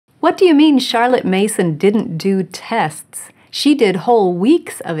What do you mean Charlotte Mason didn't do tests? She did whole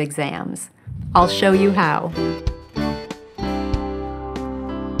weeks of exams. I'll show you how.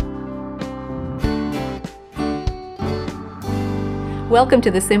 Welcome to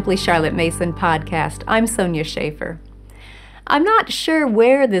the Simply Charlotte Mason podcast. I'm Sonia Schaefer. I'm not sure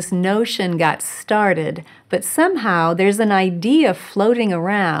where this notion got started, but somehow there's an idea floating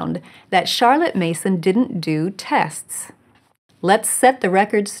around that Charlotte Mason didn't do tests. Let's set the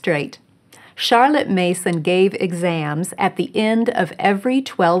record straight. Charlotte Mason gave exams at the end of every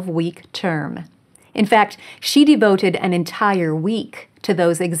 12-week term. In fact, she devoted an entire week to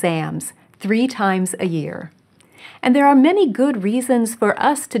those exams 3 times a year. And there are many good reasons for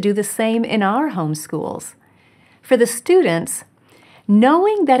us to do the same in our homeschools. For the students,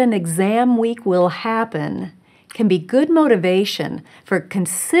 knowing that an exam week will happen can be good motivation for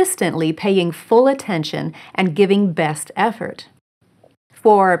consistently paying full attention and giving best effort.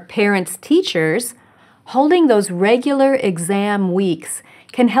 For parents, teachers, holding those regular exam weeks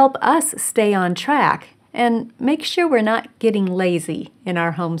can help us stay on track and make sure we're not getting lazy in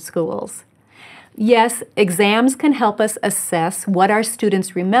our homeschools. Yes, exams can help us assess what our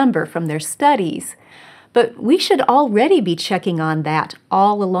students remember from their studies, but we should already be checking on that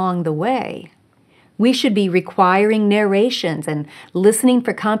all along the way. We should be requiring narrations and listening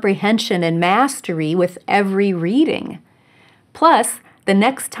for comprehension and mastery with every reading. Plus, the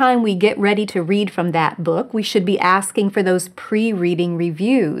next time we get ready to read from that book, we should be asking for those pre-reading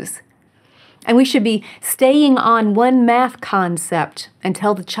reviews. And we should be staying on one math concept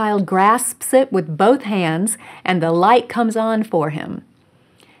until the child grasps it with both hands and the light comes on for him.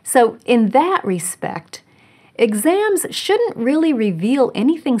 So in that respect, exams shouldn't really reveal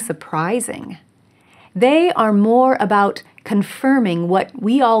anything surprising. They are more about confirming what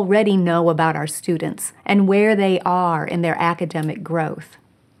we already know about our students and where they are in their academic growth.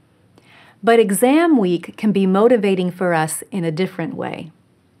 But exam week can be motivating for us in a different way.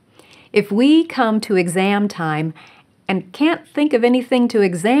 If we come to exam time and can't think of anything to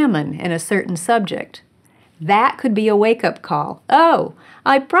examine in a certain subject, that could be a wake-up call. Oh,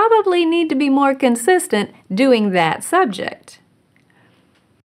 I probably need to be more consistent doing that subject.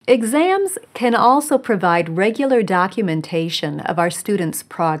 Exams can also provide regular documentation of our students'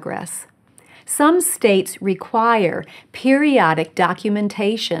 progress. Some states require periodic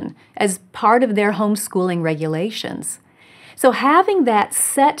documentation as part of their homeschooling regulations. So having that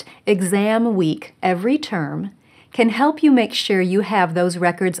set exam week every term can help you make sure you have those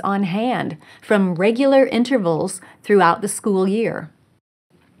records on hand from regular intervals throughout the school year.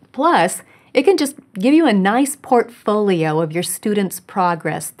 Plus, it can just give you a nice portfolio of your students'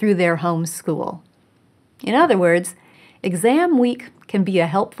 progress through their homeschool. In other words, exam week can be a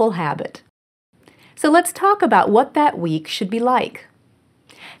helpful habit. So let's talk about what that week should be like.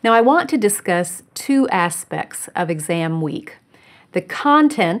 Now, I want to discuss 2 aspects of exam week: the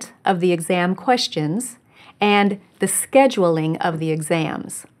content of the exam questions and the scheduling of the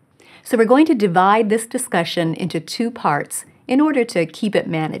exams. So we're going to divide this discussion into 2 parts in order to keep it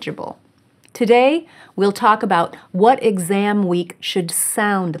manageable. Today, we'll talk about what exam week should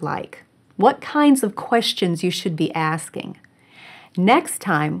sound like, what kinds of questions you should be asking. Next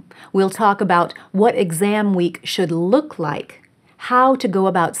time, we'll talk about what exam week should look like, how to go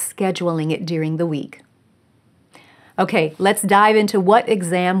about scheduling it during the week. Okay, let's dive into what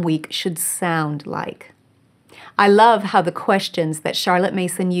exam week should sound like. I love how the questions that Charlotte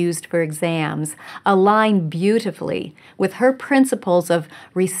Mason used for exams align beautifully with her principles of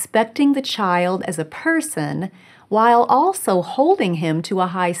respecting the child as a person while also holding him to a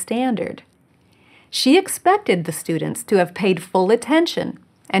high standard. She expected the students to have paid full attention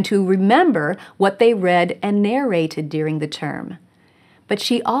and to remember what they read and narrated during the term. But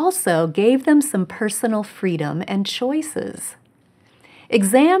she also gave them some personal freedom and choices.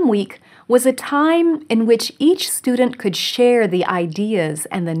 Exam week was a time in which each student could share the ideas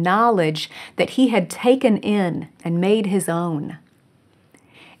and the knowledge that he had taken in and made his own.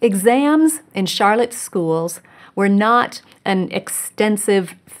 Exams in Charlotte's schools were not an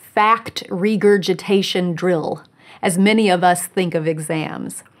extensive fact regurgitation drill, as many of us think of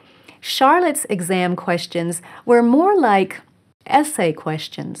exams. Charlotte's exam questions were more like essay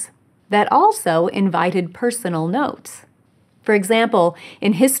questions that also invited personal notes. For example,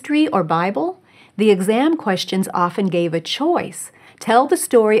 in history or Bible, the exam questions often gave a choice. Tell the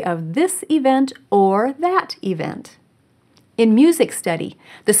story of this event or that event. In music study,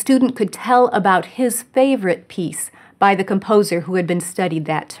 the student could tell about his favorite piece by the composer who had been studied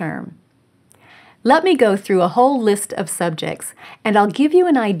that term. Let me go through a whole list of subjects, and I'll give you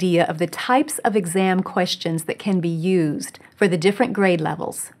an idea of the types of exam questions that can be used for the different grade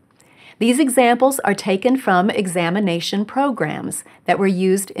levels. These examples are taken from examination programs that were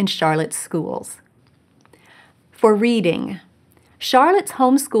used in Charlotte's schools. For reading, Charlotte's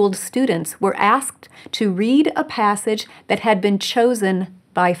homeschooled students were asked to read a passage that had been chosen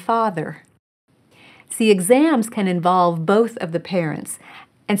by father. See, exams can involve both of the parents,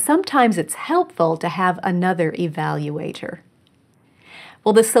 and sometimes it's helpful to have another evaluator.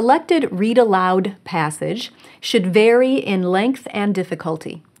 Well, the selected read-aloud passage should vary in length and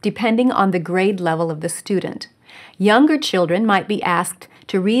difficulty, depending on the grade level of the student. Younger children might be asked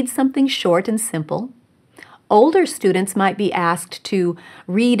to read something short and simple. Older students might be asked to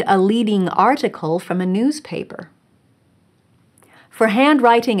read a leading article from a newspaper. For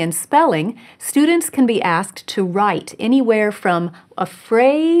handwriting and spelling, students can be asked to write anywhere from a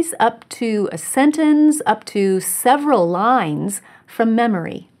phrase up to a sentence, up to several lines from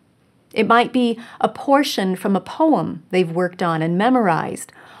memory. It might be a portion from a poem they've worked on and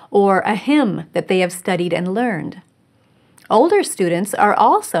memorized, or a hymn that they have studied and learned. Older students are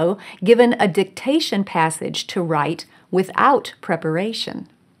also given a dictation passage to write without preparation.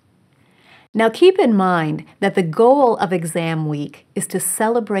 Now keep in mind that the goal of exam week is to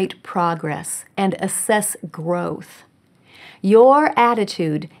celebrate progress and assess growth. Your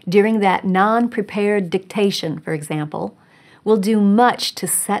attitude during that non-prepared dictation, for example, will do much to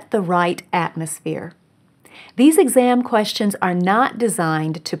set the right atmosphere. These exam questions are not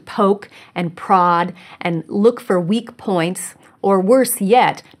designed to poke and prod and look for weak points, or worse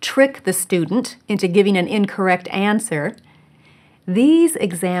yet, trick the student into giving an incorrect answer. These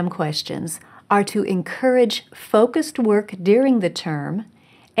exam questions are to encourage focused work during the term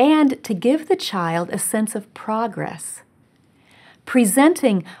and to give the child a sense of progress.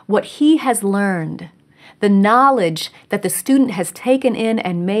 Presenting what he has learned, the knowledge that the student has taken in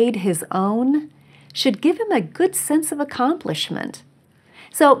and made his own, should give him a good sense of accomplishment.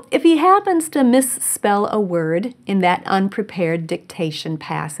 So if he happens to misspell a word in that unprepared dictation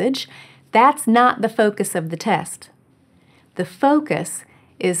passage, that's not the focus of the test. The focus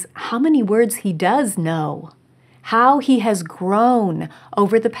is how many words he does know, how he has grown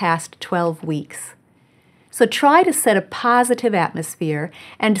over the past 12 weeks. So try to set a positive atmosphere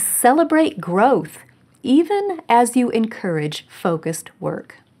and celebrate growth, even as you encourage focused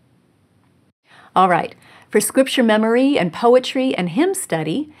work. All right, for scripture memory and poetry and hymn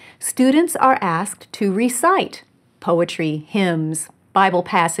study, students are asked to recite poetry, hymns, Bible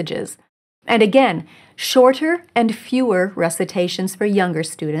passages, and again, shorter and fewer recitations for younger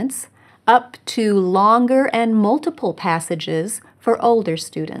students, up to longer and multiple passages for older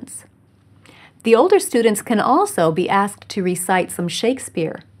students. The older students can also be asked to recite some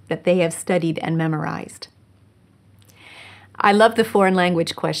Shakespeare that they have studied and memorized. I love the foreign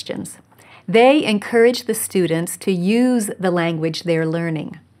language questions. They encourage the students to use the language they're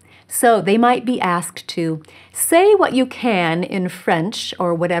learning. So they might be asked to say what you can in French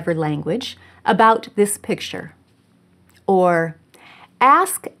or whatever language about this picture, or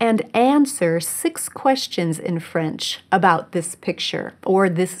ask and answer 6 questions in French about this picture or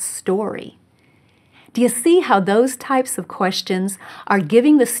this story. Do you see how those types of questions are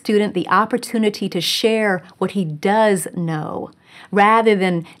giving the student the opportunity to share what he does know, rather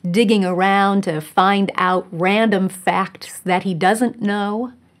than digging around to find out random facts that he doesn't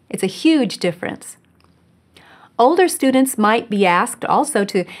know? It's a huge difference. Older students might be asked also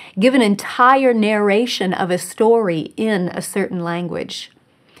to give an entire narration of a story in a certain language.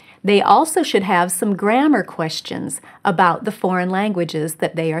 They also should have some grammar questions about the foreign languages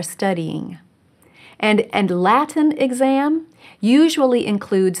that they are studying. And Latin exam usually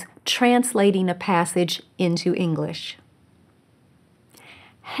includes translating a passage into English.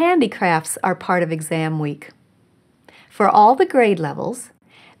 Handicrafts are part of exam week. For all the grade levels,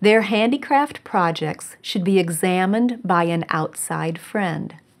 their handicraft projects should be examined by an outside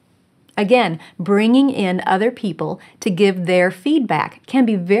friend. Again, bringing in other people to give their feedback can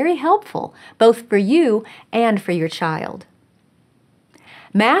be very helpful, both for you and for your child.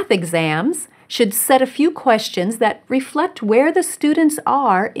 Math exams should set a few questions that reflect where the students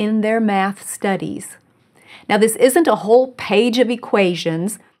are in their math studies. Now, this isn't a whole page of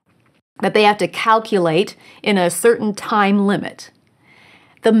equations that they have to calculate in a certain time limit.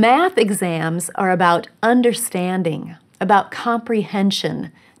 The math exams are about understanding, about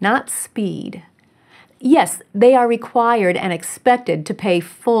comprehension, not speed. Yes, they are required and expected to pay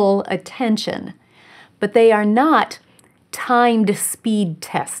full attention, but they are not timed speed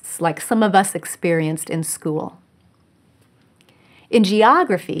tests like some of us experienced in school. In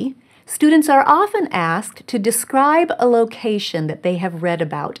geography, students are often asked to describe a location that they have read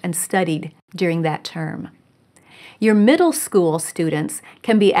about and studied during that term. Your middle school students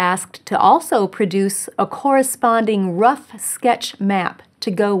can be asked to also produce a corresponding rough sketch map to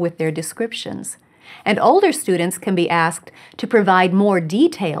go with their descriptions. And older students can be asked to provide more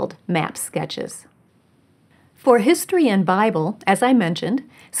detailed map sketches. For history and Bible, as I mentioned,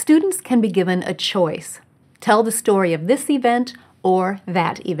 students can be given a choice. Tell the story of this event or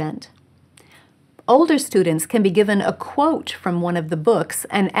that event. Older students can be given a quote from one of the books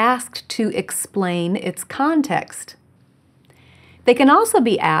and asked to explain its context. They can also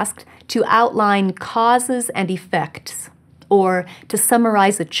be asked to outline causes and effects, or to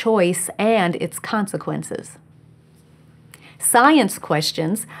summarize a choice and its consequences. Science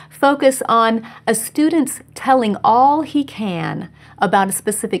questions focus on a student's telling all he can about a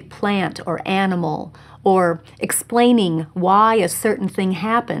specific plant or animal, or explaining why a certain thing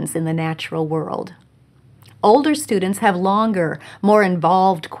happens in the natural world. Older students have longer, more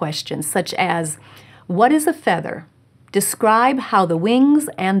involved questions, such as, what is a feather? Describe how the wings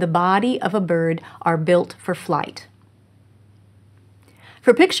and the body of a bird are built for flight.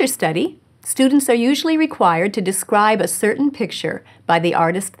 For picture study, students are usually required to describe a certain picture by the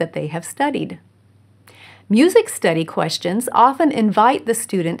artist that they have studied. Music study questions often invite the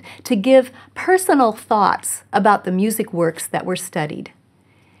student to give personal thoughts about the music works that were studied.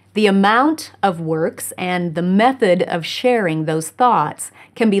 The amount of works and the method of sharing those thoughts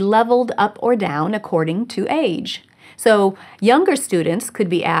can be leveled up or down according to age. So younger students could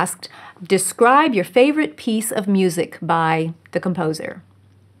be asked, describe your favorite piece of music by the composer.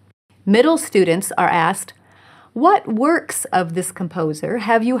 Middle students are asked, what works of this composer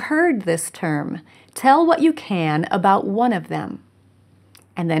have you heard this term? Tell what you can about one of them.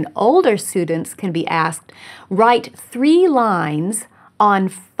 And then older students can be asked, write 3 lines on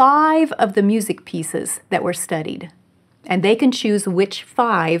 5 of the music pieces that were studied. And they can choose which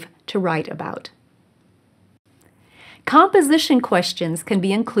 5 to write about. Composition questions can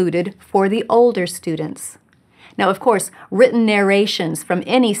be included for the older students. Now, of course, written narrations from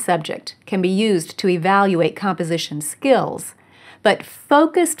any subject can be used to evaluate composition skills, but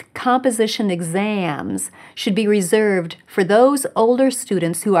focused composition exams should be reserved for those older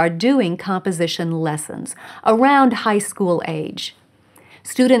students who are doing composition lessons around high school age.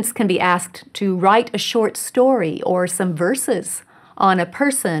 Students can be asked to write a short story or some verses on a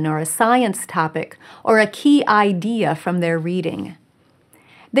person or a science topic or a key idea from their reading.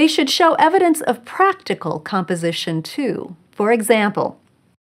 They should show evidence of practical composition too. For example,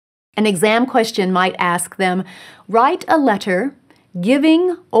 an exam question might ask them, write a letter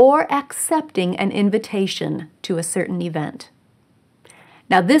giving or accepting an invitation to a certain event.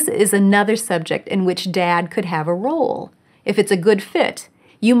 Now, this is another subject in which Dad could have a role. If it's a good fit,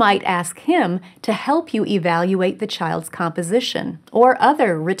 you might ask him to help you evaluate the child's composition or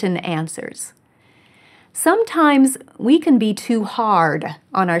other written answers. Sometimes we can be too hard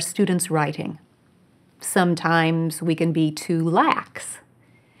on our students' writing. Sometimes we can be too lax.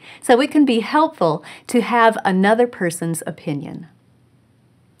 So it can be helpful to have another person's opinion.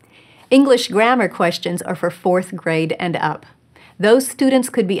 English grammar questions are for 4th grade and up. Those students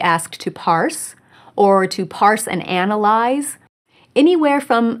could be asked to parse or to parse and analyze anywhere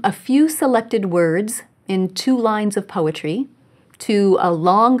from a few selected words in 2 lines of poetry to a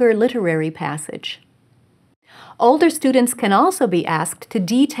longer literary passage. Older students can also be asked to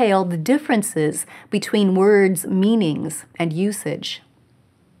detail the differences between words' meanings and usage.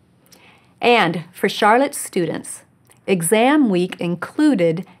 And for Charlotte's students, exam week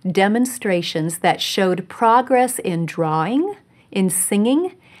included demonstrations that showed progress in drawing, in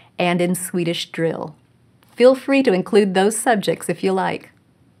singing, and in Swedish drill. Feel free to include those subjects if you like.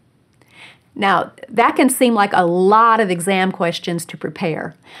 Now, that can seem like a lot of exam questions to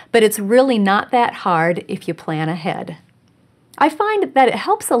prepare, but it's really not that hard if you plan ahead. I find that it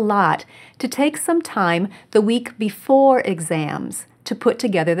helps a lot to take some time the week before exams to put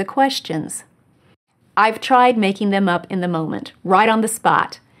together the questions. I've tried making them up in the moment, right on the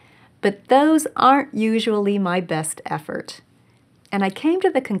spot, but those aren't usually my best effort. And I came to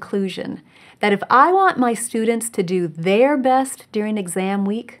the conclusion that if I want my students to do their best during exam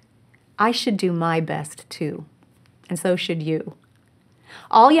week, I should do my best too, and so should you.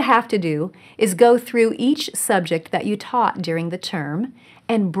 All you have to do is go through each subject that you taught during the term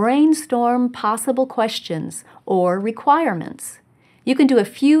and brainstorm possible questions or requirements. You can do a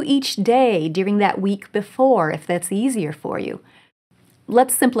few each day during that week before if that's easier for you.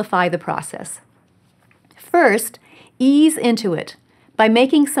 Let's simplify the process. First, ease into it by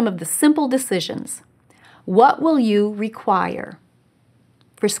making some of the simple decisions. What will you require?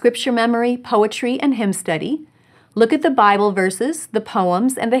 For scripture memory, poetry, and hymn study, Look at the Bible verses, the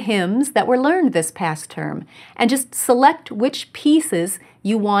poems, and the hymns that were learned this past term, and just select which pieces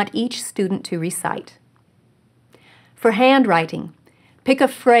you want each student to recite. For handwriting, pick a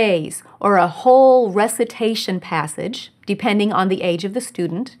phrase or a whole recitation passage, depending on the age of the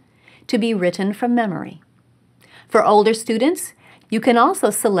student, to be written from memory. For older students, you can also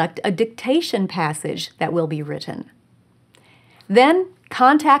select a dictation passage that will be written. Then,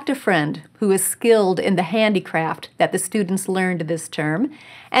 contact a friend who is skilled in the handicraft that the students learned this term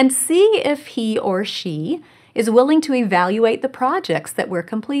and see if he or she is willing to evaluate the projects that were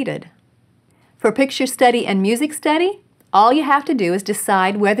completed. For picture study and music study, all you have to do is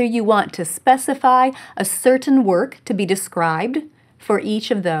decide whether you want to specify a certain work to be described for each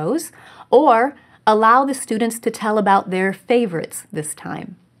of those, or allow the students to tell about their favorites this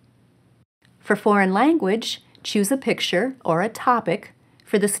time. For foreign language, choose a picture or a topic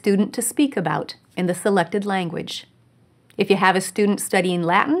for the student to speak about in the selected language. If you have a student studying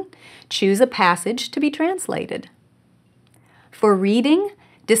Latin, choose a passage to be translated. For reading,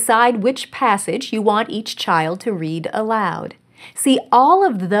 decide which passage you want each child to read aloud. See, all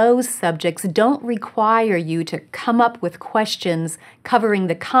of those subjects don't require you to come up with questions covering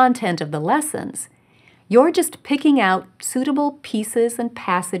the content of the lessons. You're just picking out suitable pieces and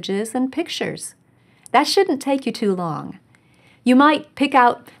passages and pictures. That shouldn't take you too long. You might pick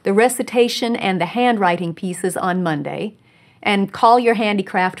out the recitation and the handwriting pieces on Monday and call your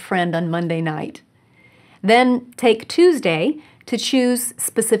handicraft friend on Monday night. Then take Tuesday to choose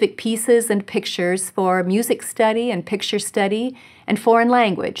specific pieces and pictures for music study and picture study and foreign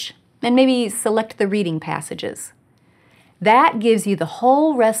language, and maybe select the reading passages. That gives you the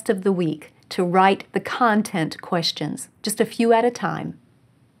whole rest of the week to write the content questions, just a few at a time.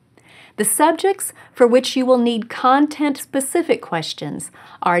 The subjects for which you will need content-specific questions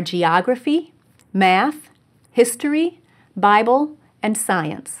are geography, math, history, Bible, and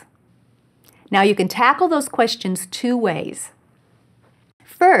science. Now you can tackle those questions two ways.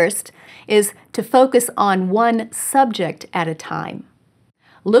 First is to focus on one subject at a time.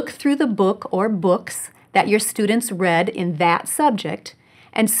 Look through the book or books that your students read in that subject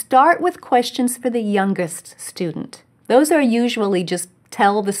and start with questions for the youngest student. Those are usually just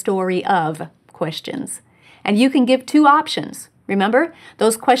tell the story of questions. And you can give two options. Remember,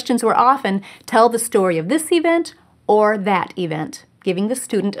 those questions were often tell the story of this event or that event, giving the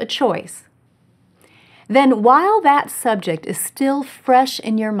student a choice. Then, while that subject is still fresh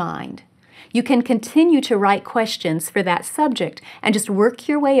in your mind, you can continue to write questions for that subject and just work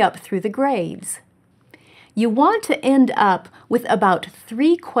your way up through the grades. You want to end up with about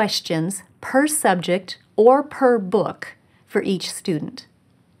 3 questions per subject or per book for each student.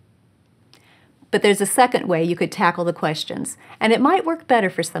 But there's a second way you could tackle the questions, and it might work better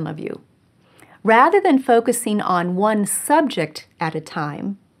for some of you. Rather than focusing on one subject at a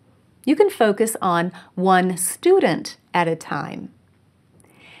time, you can focus on one student at a time.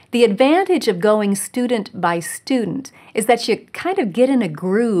 The advantage of going student by student is that you kind of get in a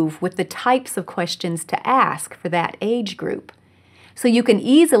groove with the types of questions to ask for that age group. So you can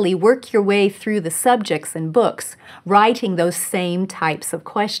easily work your way through the subjects and books, writing those same types of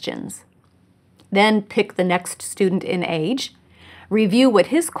questions. Then pick the next student in age, review what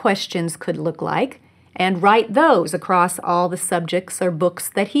his questions could look like, and write those across all the subjects or books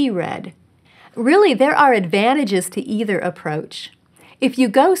that he read. Really, there are advantages to either approach. If you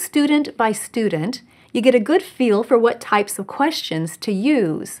go student by student, you get a good feel for what types of questions to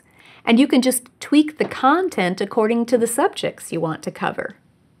use, and you can just tweak the content according to the subjects you want to cover.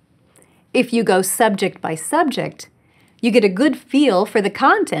 If you go subject by subject, you get a good feel for the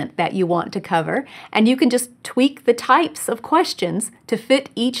content that you want to cover, and you can just tweak the types of questions to fit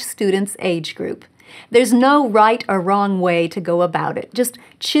each student's age group. There's no right or wrong way to go about it. Just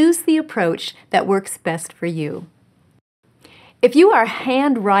choose the approach that works best for you. If you are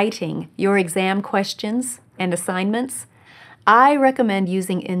handwriting your exam questions and assignments, I recommend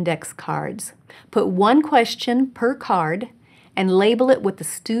using index cards. Put one question per card and label it with the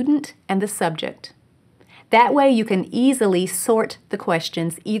student and the subject. That way you can easily sort the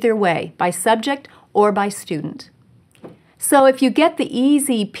questions either way, by subject or by student. So if you get the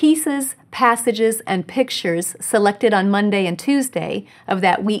easy pieces, passages, and pictures selected on Monday and Tuesday of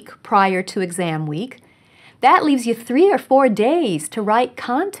that week prior to exam week, that leaves you 3 or 4 days to write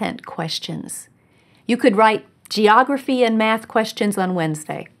content questions. You could write geography and math questions on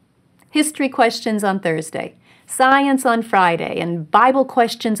Wednesday, history questions on Thursday, science on Friday, and Bible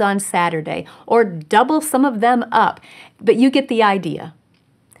questions on Saturday, or double some of them up, but you get the idea.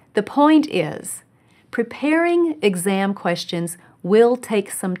 The point is, preparing exam questions will take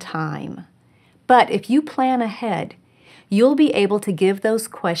some time, But if you plan ahead, you'll be able to give those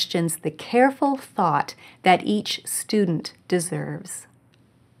questions the careful thought that each student deserves.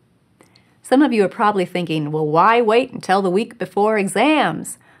 Some of you are probably thinking, well, why wait until the week before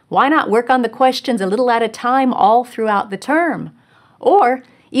exams? Why not work on the questions a little at a time all throughout the term? Or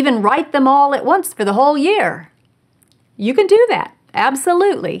even write them all at once for the whole year? You can do that,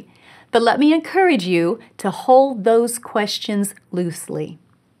 absolutely. But let me encourage you to hold those questions loosely.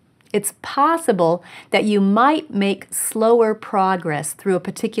 It's possible that you might make slower progress through a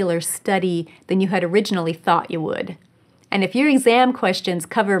particular study than you had originally thought you would. And if your exam questions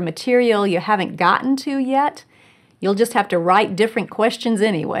cover material you haven't gotten to yet, you'll just have to write different questions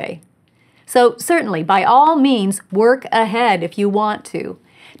anyway. So certainly, by all means, work ahead if you want to.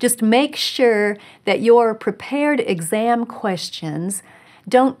 Just make sure that your prepared exam questions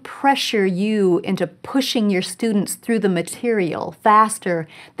don't pressure you into pushing your students through the material faster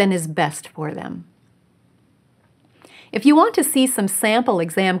than is best for them. If you want to see some sample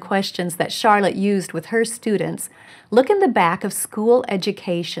exam questions that Charlotte used with her students, look in the back of School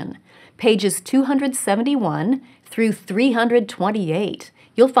Education, pages 271 through 328.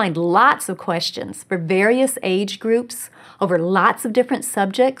 You'll find lots of questions for various age groups over lots of different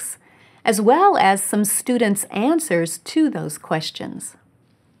subjects, as well as some students' answers to those questions.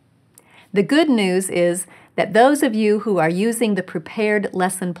 The good news is that those of you who are using the prepared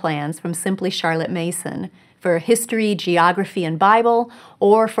lesson plans from Simply Charlotte Mason for history, geography, and Bible,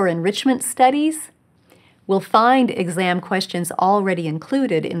 or for enrichment studies, will find exam questions already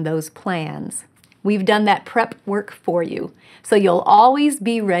included in those plans. We've done that prep work for you, so you'll always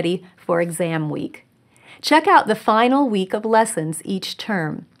be ready for exam week. Check out the final week of lessons each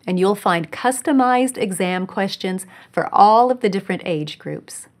term, and you'll find customized exam questions for all of the different age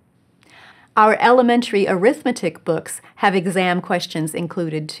groups. Our elementary arithmetic books have exam questions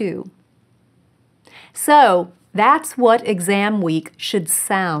included too. So that's what exam week should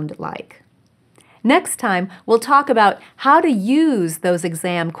sound like. Next time, we'll talk about how to use those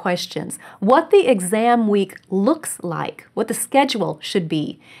exam questions, what the exam week looks like, what the schedule should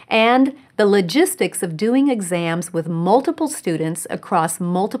be, and the logistics of doing exams with multiple students across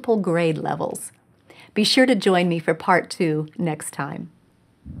multiple grade levels. Be sure to join me for part 2 next time.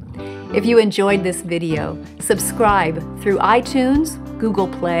 If you enjoyed this video, subscribe through iTunes, Google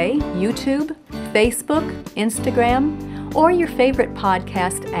Play, YouTube, Facebook, Instagram, or your favorite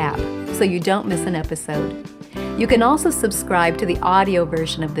podcast app so you don't miss an episode. You can also subscribe to the audio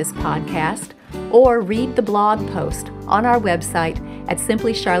version of this podcast or read the blog post on our website at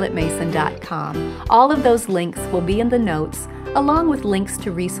simplycharlottemason.com. All of those links will be in the notes, along with links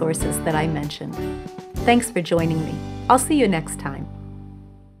to resources that I mentioned. Thanks for joining me. I'll see you next time.